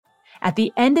At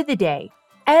the end of the day,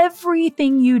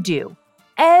 everything you do,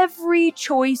 every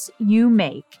choice you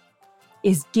make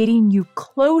is getting you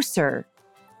closer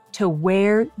to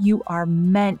where you are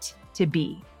meant to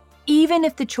be, even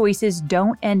if the choices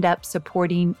don't end up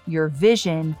supporting your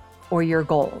vision or your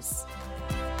goals.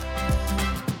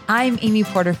 I'm Amy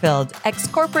Porterfield,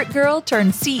 ex-corporate girl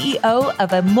turned CEO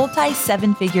of a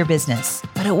multi-seven-figure business.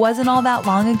 But it wasn't all that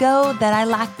long ago that I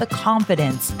lacked the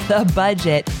confidence, the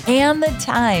budget, and the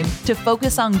time to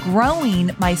focus on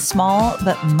growing my small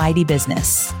but mighty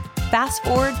business. Fast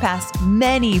forward past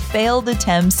many failed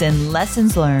attempts and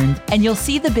lessons learned, and you'll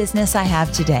see the business I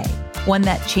have today. One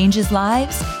that changes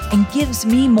lives and gives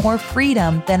me more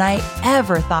freedom than I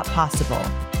ever thought possible.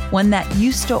 One that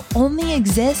used to only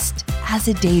exist as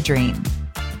a daydream.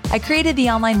 I created the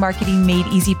Online Marketing Made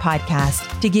Easy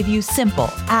podcast to give you simple,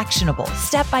 actionable,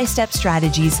 step-by-step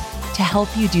strategies to help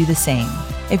you do the same.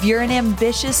 If you're an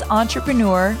ambitious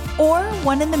entrepreneur or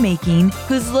one in the making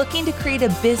who's looking to create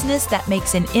a business that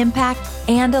makes an impact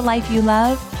and a life you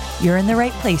love, you're in the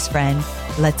right place, friend.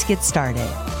 Let's get started.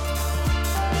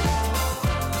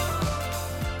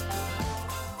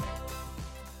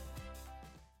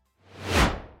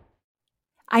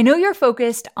 I know you're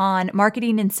focused on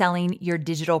marketing and selling your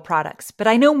digital products, but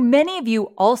I know many of you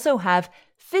also have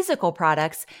physical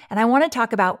products, and I want to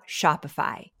talk about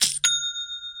Shopify.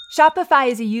 Shopify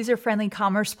is a user-friendly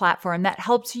commerce platform that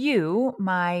helps you,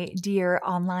 my dear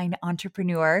online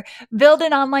entrepreneur, build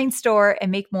an online store and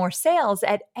make more sales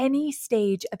at any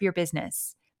stage of your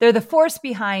business. They're the force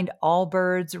behind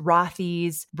Allbirds,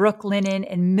 Rothy's, Brooklinen,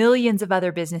 and millions of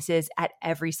other businesses at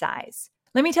every size.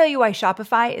 Let me tell you why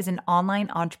Shopify is an online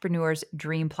entrepreneur's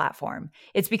dream platform.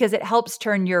 It's because it helps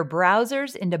turn your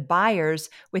browsers into buyers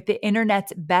with the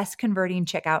internet's best converting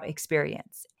checkout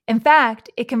experience. In fact,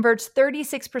 it converts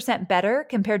 36% better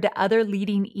compared to other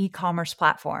leading e-commerce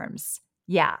platforms.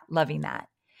 Yeah, loving that.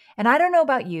 And I don't know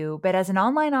about you, but as an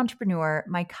online entrepreneur,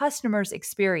 my customers'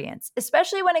 experience,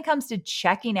 especially when it comes to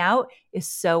checking out, is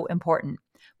so important.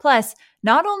 Plus,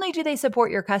 not only do they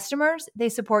support your customers, they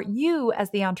support you as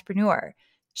the entrepreneur.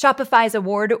 Shopify's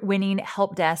award-winning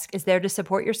help desk is there to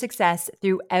support your success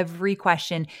through every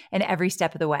question and every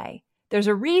step of the way. There's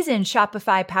a reason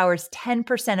Shopify powers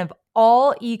 10% of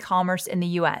all e-commerce in the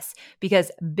US,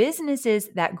 because businesses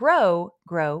that grow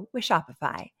with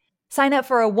Shopify. Sign up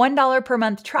for a $1 per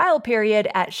month trial period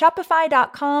at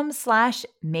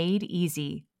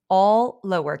shopify.com/madeeasy. All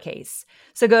lowercase.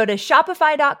 So go to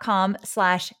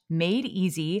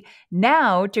shopify.com/madeeasy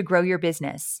now to grow your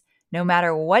business, no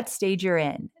matter what stage you're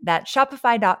in. That's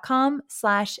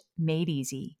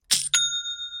shopify.com/madeeasy.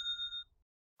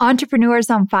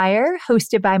 Entrepreneurs on Fire,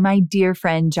 hosted by my dear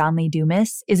friend John Lee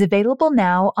Dumas, is available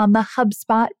now on the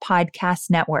HubSpot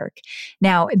podcast network.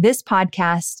 Now, this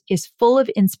podcast is full of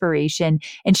inspiration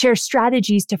and shares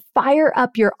strategies to fire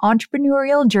up your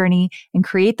entrepreneurial journey and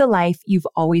create the life you've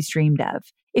always dreamed of.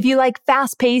 If you like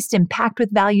fast-paced and packed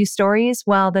with value stories,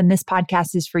 well, then this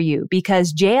podcast is for you,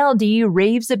 because JLD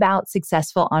raves about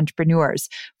successful entrepreneurs,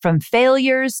 from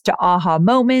failures to aha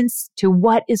moments to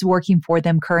what is working for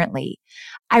them currently.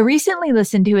 I recently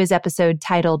listened to his episode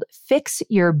titled Fix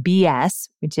Your BS,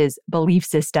 which is belief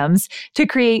systems, to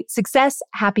create success,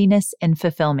 happiness, and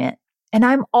fulfillment. And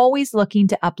I'm always looking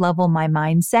to uplevel my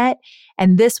mindset.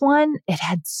 And this one, it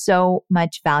had so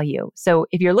much value. So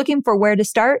if you're looking for where to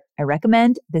start, I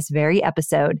recommend this very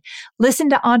episode. Listen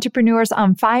to Entrepreneurs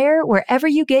on Fire wherever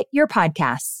you get your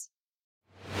podcasts.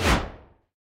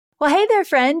 Well, hey there,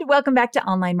 friend. Welcome back to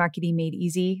Online Marketing Made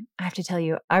Easy. I have to tell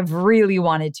you, I've really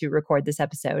wanted to record this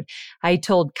episode. I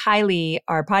told Kylie,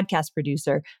 our podcast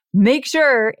producer, make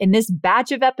sure in this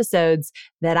batch of episodes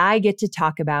that I get to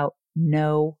talk about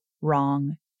no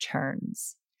wrong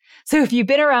turns. So if you've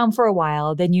been around for a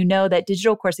while, then you know that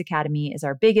Digital Course Academy is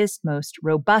our biggest, most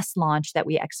robust launch that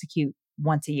we execute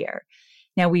once a year.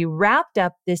 Now, we wrapped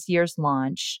up this year's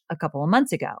launch a couple of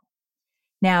months ago.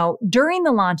 Now, during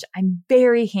the launch, I'm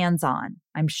very hands-on.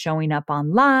 I'm showing up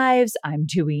on lives. I'm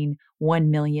doing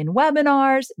 1 million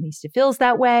webinars, at least it feels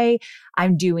that way.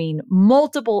 I'm doing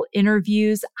multiple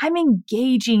interviews. I'm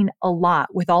engaging a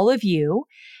lot with all of you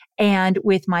and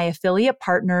with my affiliate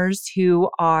partners who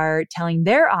are telling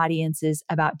their audiences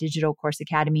about Digital Course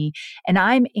Academy. And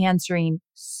I'm answering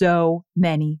so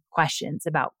many questions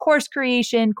about course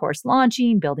creation, course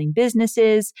launching, building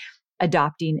businesses,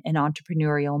 adopting an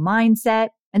entrepreneurial mindset.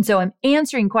 And so I'm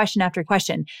answering question after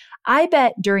question. I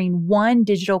bet during one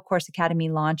Digital Course Academy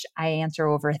launch, I answer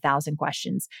over 1,000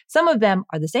 questions. Some of them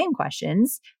are the same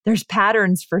questions. There's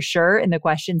patterns for sure in the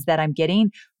questions that I'm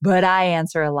getting, but I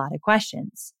answer a lot of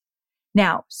questions.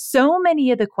 Now, so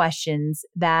many of the questions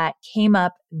that came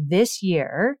up this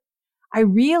year, I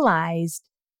realized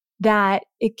that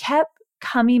it kept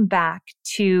coming back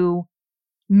to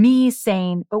me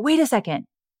saying, but wait a second,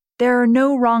 there are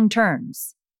no wrong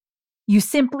turns. You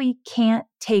simply can't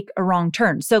take a wrong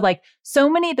turn. So so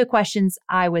many of the questions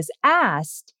I was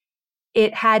asked,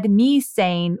 it had me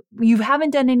saying, you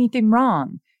haven't done anything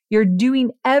wrong. You're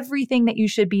doing everything that you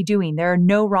should be doing. There are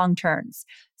no wrong turns.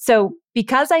 So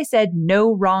because I said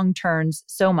no wrong turns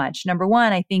so much, number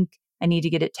one, I think I need to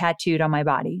get it tattooed on my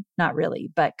body. Not really,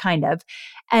 but kind of.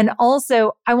 And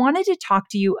also, I wanted to talk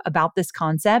to you about this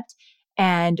concept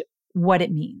and what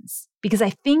it means, because I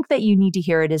think that you need to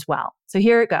hear it as well. So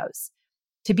here it goes.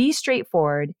 To be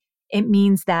straightforward, it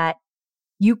means that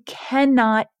you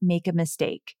cannot make a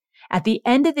mistake. At the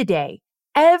end of the day,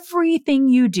 everything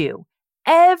you do,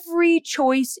 every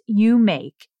choice you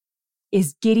make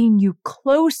is getting you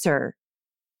closer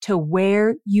to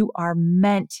where you are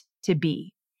meant to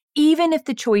be, even if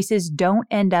the choices don't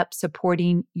end up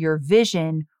supporting your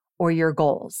vision or your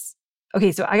goals.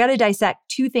 Okay, so I got to dissect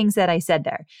two things that I said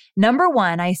there. Number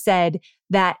one, I said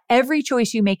that every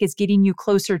choice you make is getting you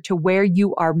closer to where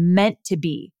you are meant to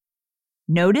be.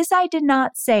 Notice I did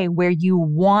not say where you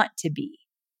want to be,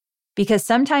 because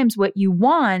sometimes what you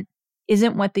want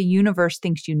isn't what the universe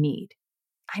thinks you need.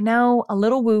 I know, a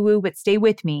little woo-woo, but stay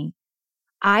with me.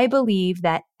 I believe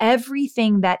that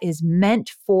everything that is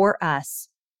meant for us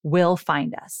will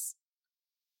find us.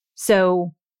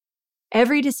 So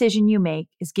every decision you make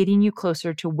is getting you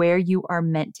closer to where you are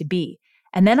meant to be.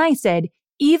 And then I said,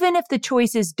 even if the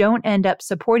choices don't end up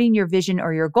supporting your vision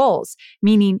or your goals,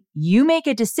 meaning you make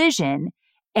a decision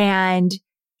and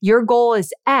your goal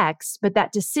is X, but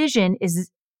that decision is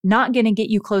not going to get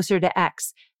you closer to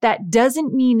X. That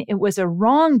doesn't mean it was a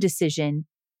wrong decision.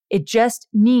 It just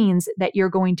means that you're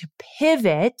going to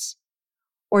pivot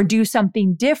or do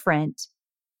something different,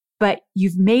 but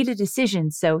you've made a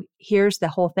decision. So here's the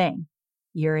whole thing.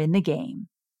 You're in the game.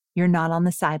 You're not on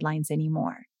the sidelines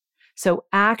anymore. So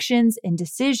actions and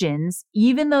decisions,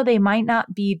 even though they might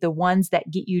not be the ones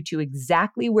that get you to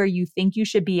exactly where you think you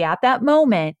should be at that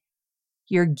moment,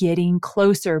 you're getting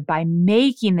closer by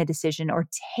making the decision or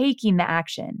taking the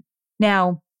action.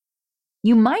 Now,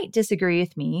 you might disagree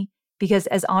with me because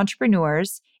as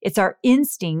entrepreneurs, it's our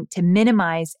instinct to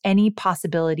minimize any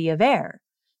possibility of error.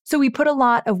 So we put a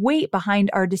lot of weight behind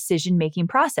our decision-making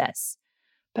process.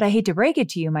 But I hate to break it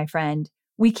to you, my friend,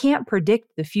 we can't predict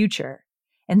the future.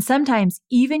 And sometimes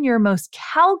even your most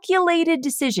calculated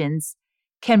decisions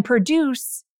can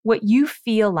produce what you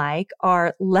feel like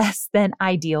are less than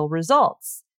ideal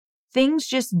results. Things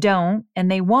just don't,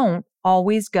 and they won't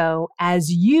always go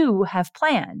as you have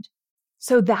planned.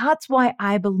 So that's why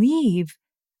I believe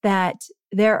that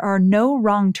there are no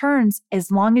wrong turns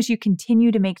as long as you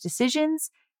continue to make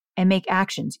decisions and make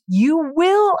actions. You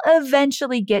will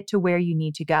eventually get to where you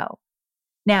need to go.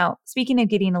 Now, speaking of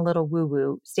getting a little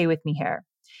woo-woo, stay with me here.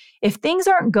 If things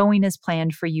aren't going as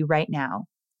planned for you right now,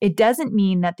 it doesn't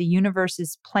mean that the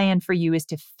universe's plan for you is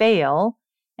to fail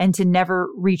and to never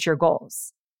reach your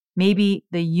goals. Maybe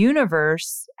the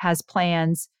universe has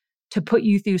plans to put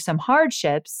you through some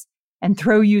hardships and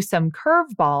throw you some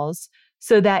curveballs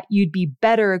so that you'd be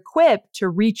better equipped to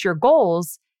reach your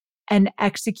goals and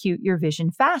execute your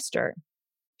vision faster.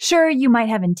 Sure, you might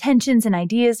have intentions and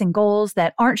ideas and goals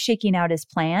that aren't shaking out as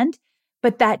planned,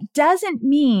 but that doesn't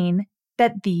mean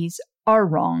that these are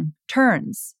wrong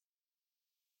turns.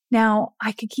 Now,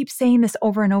 I could keep saying this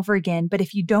over and over again, but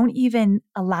if you don't even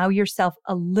allow yourself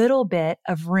a little bit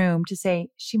of room to say,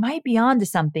 she might be onto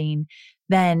something,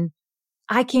 then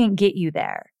I can't get you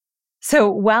there.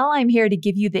 So while I'm here to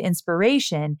give you the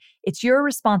inspiration, it's your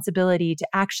responsibility to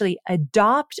actually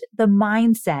adopt the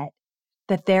mindset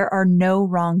that there are no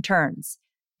wrong turns.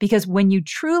 Because when you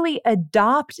truly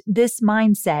adopt this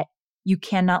mindset, you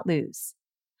cannot lose.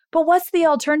 But what's the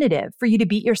alternative? For you to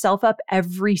beat yourself up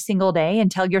every single day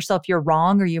and tell yourself you're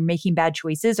wrong or you're making bad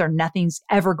choices or nothing's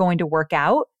ever going to work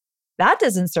out? That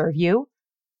doesn't serve you.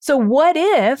 So what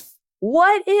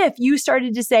if you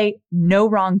started to say no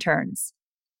wrong turns?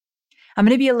 I'm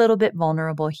going to be a little bit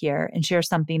vulnerable here and share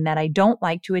something that I don't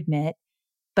like to admit,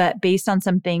 but based on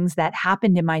some things that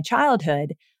happened in my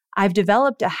childhood, I've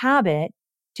developed a habit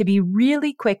to be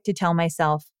really quick to tell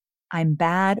myself I'm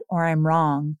bad or I'm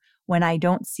wrong when I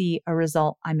don't see a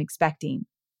result I'm expecting.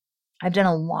 I've done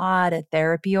a lot of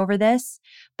therapy over this,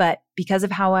 but because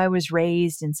of how I was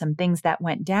raised and some things that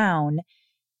went down,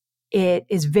 it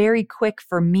is very quick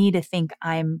for me to think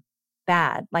I'm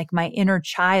bad. Like my inner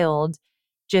child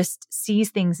just sees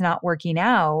things not working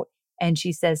out and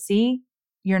she says, see,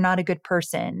 you're not a good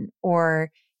person, or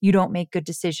you don't make good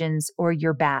decisions or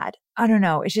you're bad. I don't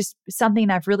know. It's just something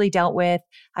I've really dealt with.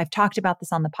 I've talked about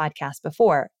this on the podcast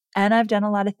before, and I've done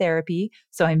a lot of therapy.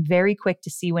 So I'm very quick to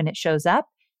see when it shows up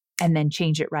and then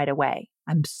change it right away.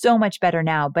 I'm so much better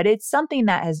now, but it's something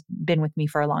that has been with me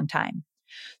for a long time.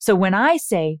 So when I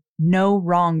say no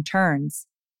wrong turns,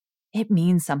 it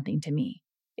means something to me.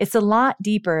 It's a lot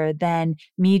deeper than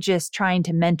me just trying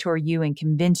to mentor you and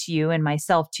convince you and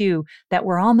myself too that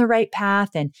we're on the right path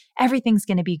and everything's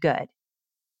going to be good.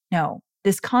 No,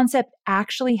 this concept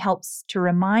actually helps to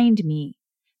remind me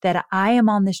that I am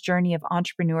on this journey of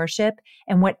entrepreneurship,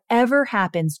 and whatever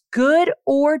happens, good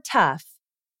or tough,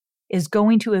 is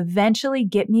going to eventually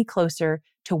get me closer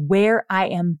to where I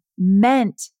am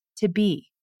meant to be.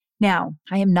 Now,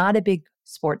 I am not a big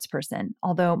sports person,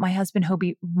 although my husband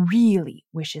Hobie really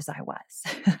wishes I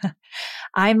was.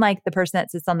 I'm like the person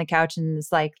that sits on the couch and is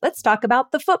like, let's talk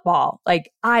about the football.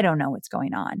 Like, I don't know what's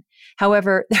going on.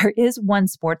 However, there is one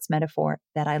sports metaphor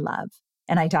that I love,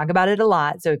 and I talk about it a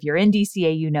lot. So if you're in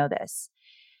DCA, you know this.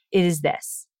 It is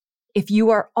this. If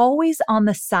you are always on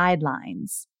the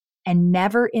sidelines and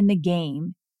never in the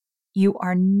game, you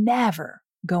are never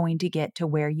going to get to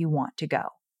where you want to go.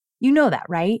 You know that,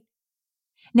 right?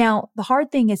 Now, the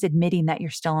hard thing is admitting that you're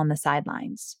still on the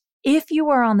sidelines. If you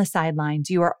are on the sidelines,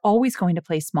 you are always going to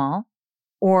play small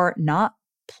or not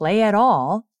play at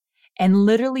all and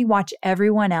literally watch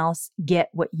everyone else get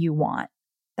what you want.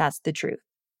 That's the truth.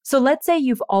 So let's say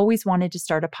you've always wanted to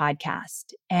start a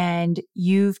podcast and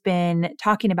you've been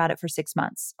talking about it for 6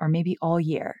 months or maybe all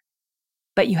year,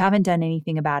 but you haven't done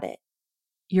anything about it.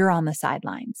 You're on the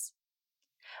sidelines.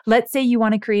 Let's say you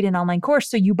want to create an online course.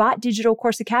 So you bought Digital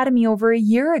Course Academy over a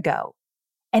year ago,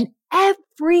 and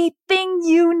everything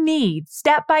you need,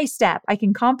 step by step, I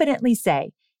can confidently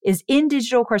say, is in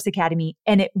Digital Course Academy,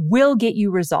 and it will get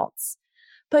you results.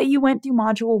 But you went through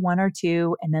module 1 or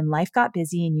 2, and then life got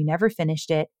busy and you never finished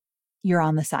it. You're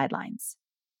on the sidelines.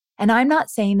 And I'm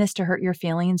not saying this to hurt your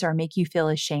feelings or make you feel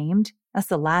ashamed. That's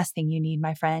the last thing you need,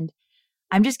 my friend.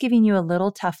 I'm just giving you a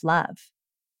little tough love,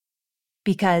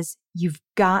 because you've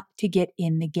got to get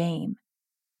in the game.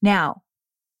 Now,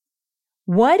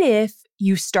 what if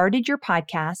you started your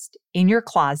podcast in your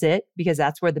closet, because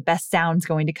that's where the best sound's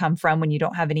going to come from when you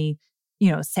don't have any,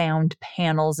 sound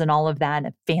panels and all of that, and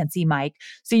a fancy mic.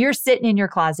 So you're sitting in your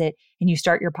closet and you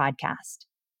start your podcast.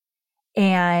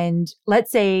 And let's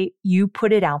say you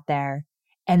put it out there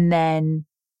and then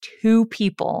 2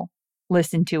 people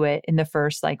listen to it in the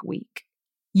first week.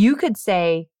 You could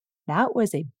say, that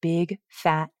was a big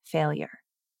fat failure.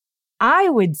 I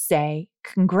would say,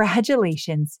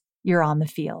 congratulations, you're on the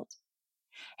field.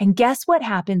 And guess what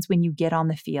happens when you get on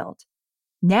the field?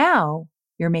 Now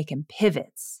you're making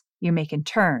pivots, you're making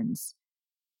turns.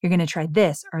 You're going to try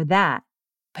this or that,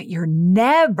 but you're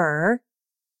never,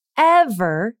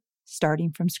 ever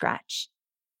starting from scratch.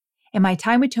 In my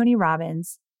time with Tony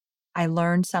Robbins, I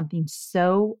learned something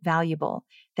so valuable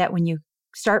that when you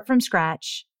start from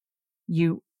scratch,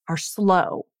 you are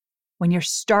slow. When you're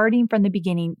starting from the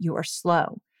beginning, you are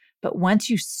slow. But once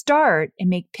you start and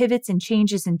make pivots and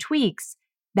changes and tweaks,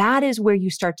 that is where you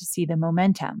start to see the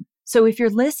momentum. So if you're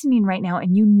listening right now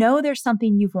and you know there's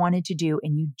something you've wanted to do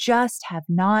and you just have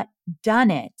not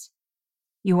done it,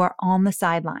 you are on the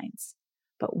sidelines.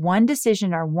 But one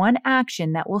decision or one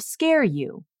action that will scare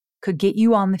you could get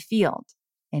you on the field.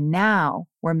 And now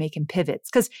we're making pivots.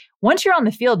 Because once you're on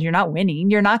the field, you're not winning.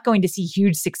 You're not going to see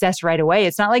huge success right away.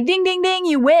 It's not like ding, ding, ding,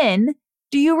 you win.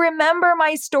 Do you remember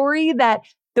my story that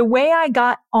the way I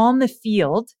got on the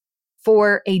field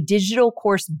for a digital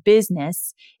course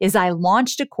business is I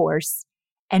launched a course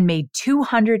and made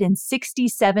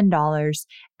 $267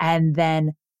 and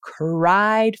then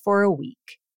cried for a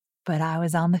week. But I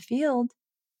was on the field.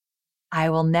 I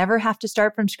will never have to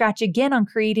start from scratch again on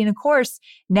creating a course.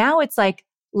 Now it's like,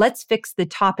 let's fix the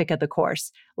topic of the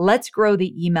course. Let's grow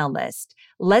the email list.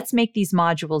 Let's make these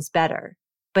modules better.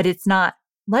 But it's not,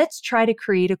 let's try to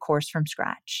create a course from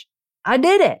scratch. I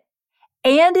did it.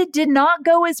 And it did not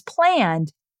go as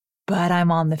planned, but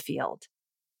I'm on the field.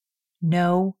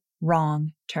 No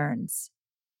wrong turns.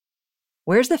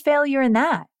 Where's the failure in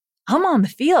that? I'm on the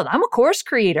field. I'm a course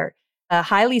creator. A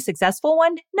highly successful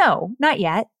one? No, not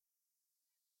yet.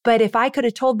 But if I could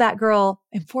have told that girl,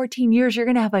 in 14 years, you're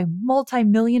going to have a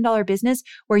multi-million-dollar business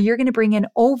where you're going to bring in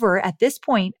over, at this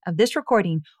point of this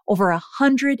recording, over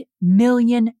 $100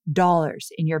 million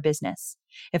in your business.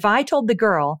 If I told the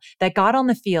girl that got on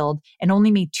the field and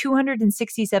only made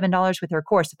 $267 with her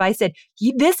course, if I said,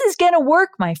 this is going to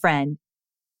work, my friend,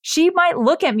 she might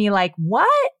look at me like,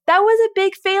 what? That was a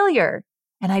big failure.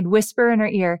 And I'd whisper in her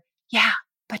ear, yeah,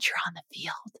 but you're on the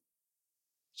field.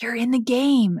 You're in the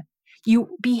game.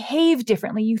 You behave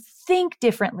differently. You think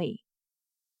differently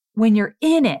when you're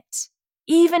in it.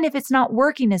 Even if it's not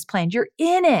working as planned, you're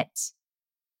in it.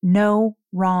 No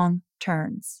wrong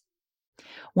turns.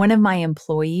 One of my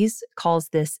employees calls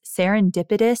this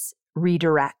serendipitous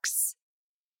redirects.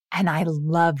 And I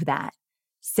love that.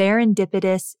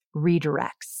 Serendipitous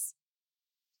redirects.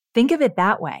 Think of it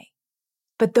that way.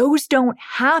 But those don't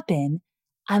happen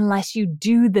unless you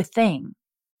do the thing.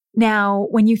 Now,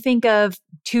 when you think of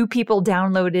 2 people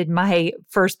downloaded my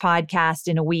first podcast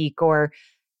in a week, or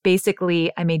basically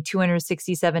I made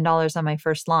 $267 on my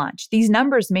first launch, these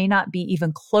numbers may not be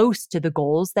even close to the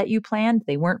goals that you planned.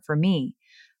 They weren't for me.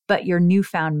 But your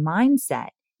newfound mindset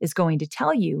is going to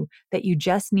tell you that you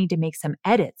just need to make some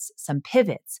edits, some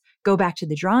pivots, go back to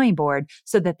the drawing board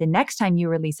so that the next time you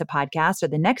release a podcast or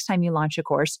the next time you launch a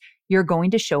course, you're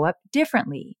going to show up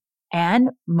differently and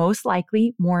most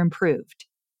likely more improved.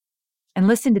 And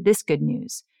listen to this good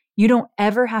news. You don't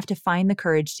ever have to find the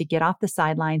courage to get off the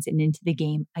sidelines and into the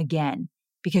game again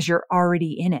because you're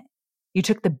already in it. You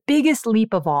took the biggest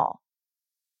leap of all.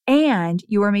 And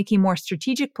you are making more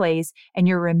strategic plays and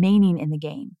you're remaining in the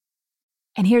game.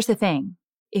 And here's the thing.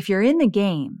 If you're in the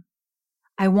game,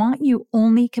 I want you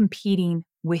only competing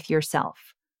with yourself.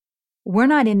 We're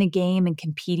not in the game and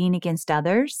competing against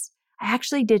others. I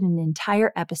actually did an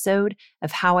entire episode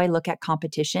of how I look at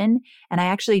competition, and I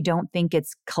actually don't think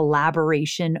it's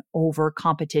collaboration over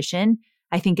competition.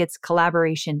 I think it's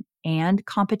collaboration and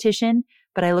competition,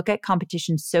 but I look at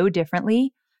competition so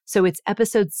differently. So it's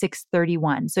episode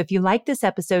 631. So if you like this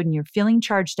episode and you're feeling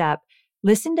charged up,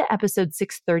 listen to episode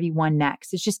 631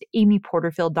 next. It's just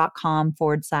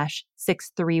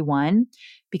amyporterfield.com/631,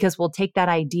 because we'll take that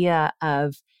idea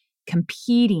of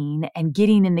competing and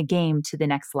getting in the game to the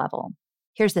next level.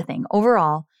 Here's the thing.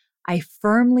 Overall, I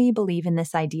firmly believe in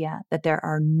this idea that there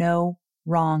are no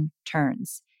wrong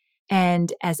turns.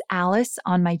 And as Alice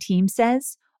on my team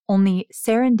says, only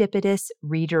serendipitous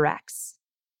redirects.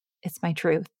 It's my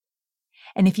truth.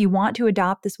 And if you want to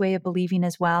adopt this way of believing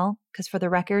as well, because for the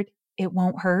record, it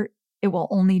won't hurt, it will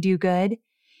only do good,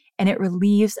 and it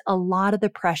relieves a lot of the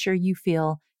pressure you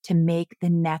feel to make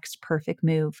the next perfect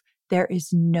move. There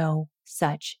is no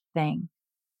such thing.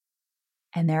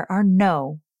 And there are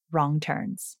no wrong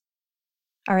turns.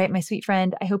 All right, my sweet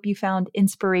friend, I hope you found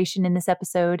inspiration in this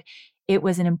episode. It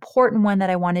was an important one that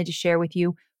I wanted to share with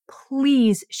you.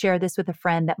 Please share this with a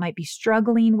friend that might be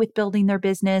struggling with building their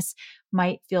business,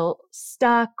 might feel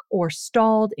stuck or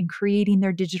stalled in creating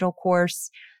their digital course.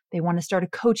 They want to start a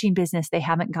coaching business. They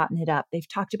haven't gotten it up. They've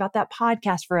talked about that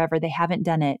podcast forever. They haven't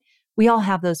done it. We all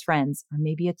have those friends, or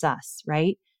maybe it's us,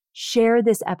 right? Share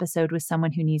this episode with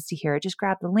someone who needs to hear it. Just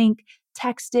grab the link,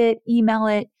 text it, email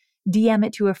it, DM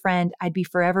it to a friend. I'd be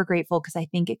forever grateful because I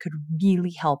think it could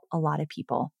really help a lot of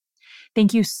people.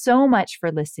 Thank you so much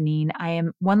for listening. I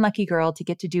am one lucky girl to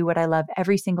get to do what I love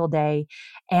every single day.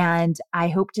 And I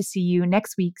hope to see you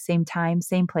next week, same time,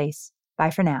 same place.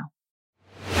 Bye for now.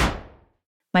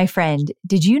 My friend,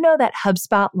 did you know that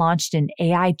HubSpot launched an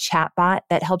AI chatbot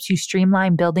that helps you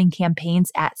streamline building campaigns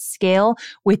at scale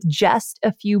with just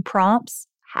a few prompts?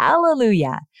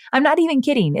 Hallelujah. I'm not even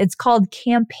kidding. It's called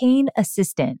Campaign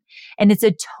Assistant, and it's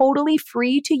a totally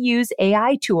free to use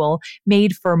AI tool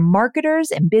made for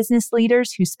marketers and business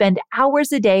leaders who spend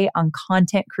hours a day on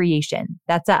content creation.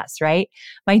 That's us, right?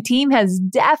 My team has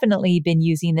definitely been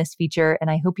using this feature,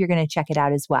 and I hope you're going to check it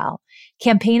out as well.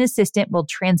 Campaign Assistant will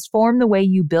transform the way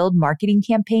you build marketing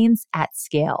campaigns at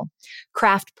scale.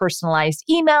 Craft personalized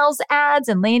emails, ads,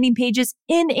 and landing pages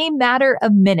in a matter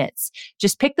of minutes.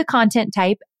 Just pick the content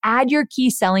type, add your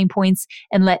key selling points,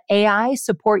 and let AI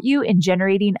support you in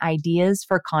generating ideas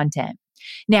for content.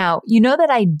 Now, you know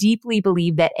that I deeply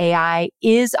believe that AI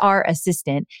is our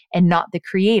assistant and not the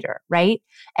creator, right?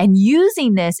 And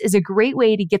using this is a great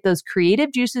way to get those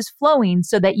creative juices flowing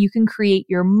so that you can create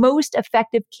your most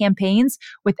effective campaigns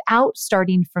without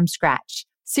starting from scratch.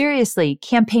 Seriously,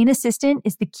 Campaign Assistant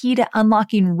is the key to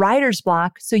unlocking writer's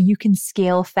block so you can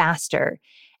scale faster.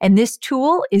 And this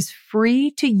tool is free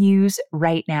to use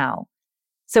right now.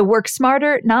 So work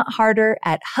smarter, not harder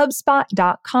at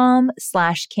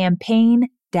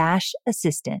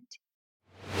HubSpot.com/campaign-assistant.